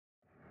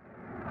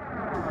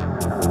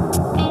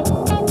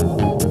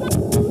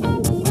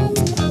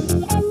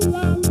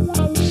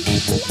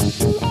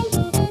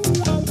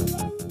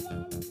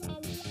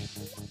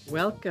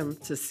Welcome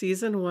to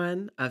Season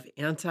 1 of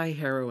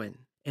Anti-Heroine,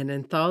 an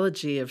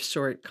anthology of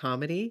short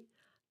comedy,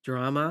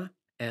 drama,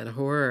 and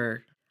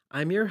horror.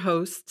 I'm your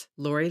host,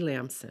 Lori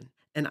Lamson,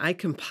 and I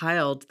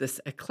compiled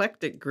this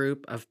eclectic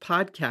group of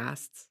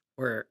podcasts,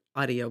 or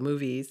audio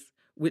movies,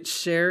 which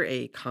share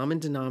a common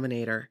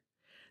denominator.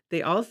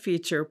 They all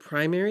feature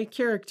primary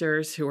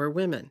characters who are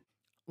women.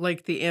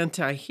 Like the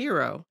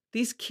anti-hero,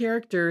 these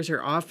characters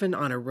are often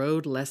on a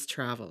road less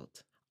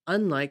traveled.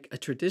 Unlike a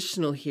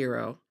traditional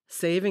hero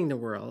saving the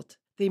world,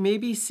 they may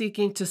be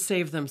seeking to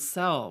save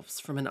themselves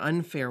from an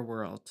unfair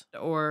world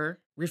or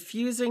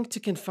refusing to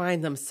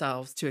confine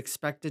themselves to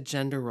expected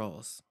gender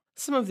roles.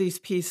 Some of these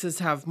pieces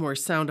have more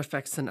sound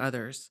effects than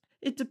others.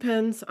 It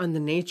depends on the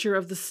nature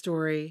of the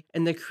story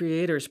and the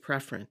creator's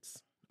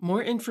preference.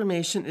 More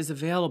information is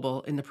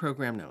available in the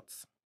program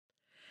notes.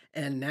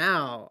 And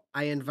now,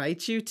 I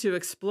invite you to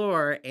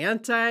explore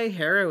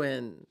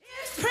Anti-Heroine.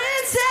 It's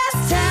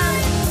Princess Time!